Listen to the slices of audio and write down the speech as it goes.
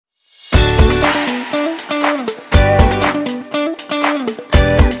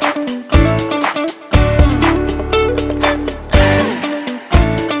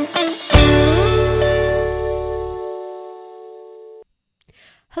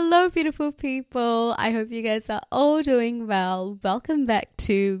Hello, beautiful people. I hope you guys are all doing well. Welcome back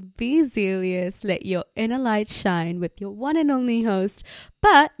to Be Zealous, Let Your Inner Light Shine with your one and only host,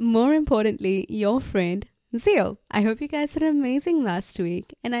 but more importantly, your friend, Zeal. I hope you guys had an amazing last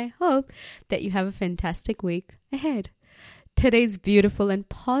week, and I hope that you have a fantastic week ahead. Today's beautiful and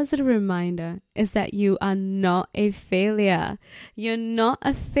positive reminder is that you are not a failure. You're not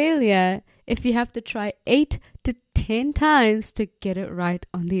a failure if you have to try 8 to 10 times to get it right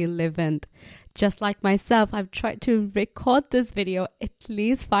on the 11th. Just like myself, I've tried to record this video at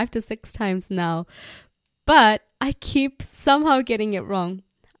least 5 to 6 times now, but I keep somehow getting it wrong.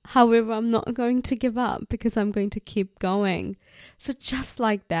 However, I'm not going to give up because I'm going to keep going. So just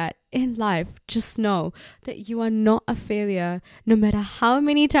like that, in life, just know that you are not a failure no matter how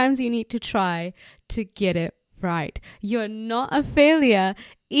many times you need to try to get it right. You're not a failure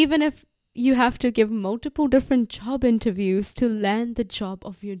even if you have to give multiple different job interviews to land the job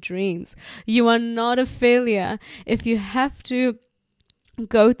of your dreams. You are not a failure if you have to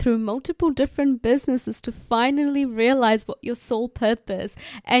go through multiple different businesses to finally realize what your sole purpose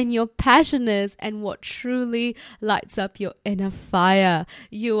and your passion is and what truly lights up your inner fire.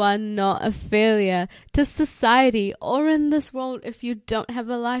 You are not a failure to society or in this world if you don't have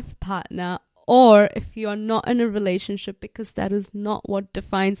a life partner or if you are not in a relationship, because that is not what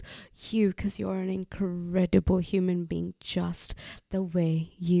defines you, because you are an incredible human being just the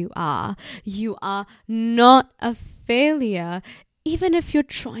way you are. You are not a failure even if you're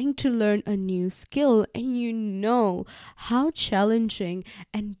trying to learn a new skill and you know how challenging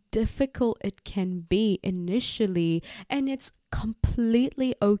and difficult it can be initially, and it's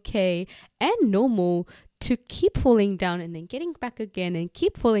completely okay and normal to keep falling down and then getting back again and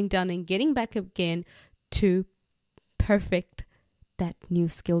keep falling down and getting back again to perfect that new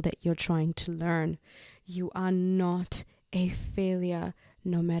skill that you're trying to learn. You are not a failure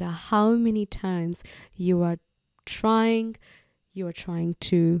no matter how many times you are trying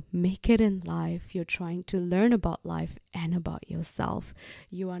to make it in life. You're trying to learn about life and about yourself.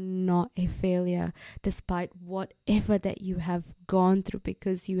 You are not a failure despite whatever that you have gone through,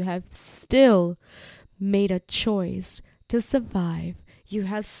 because you have still made a choice to survive. You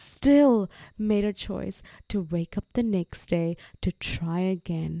have still made a choice to wake up the next day, to try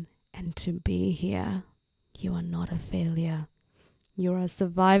again, and to be here. You are not a failure. You're a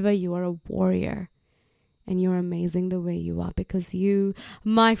survivor. You are a warrior. And you're amazing the way you are, because you,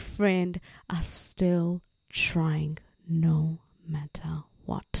 my friend, are still trying no matter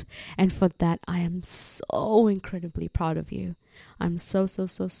what. And for that, I am so incredibly proud of you. I'm so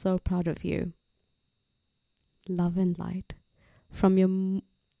proud of you. Love and light from your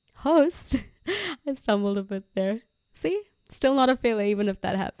host. I stumbled a bit there. See? Still not a failure even if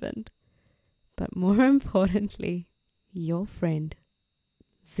that happened. But more importantly, your friend,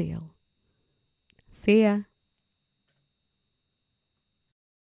 Zeal. See ya.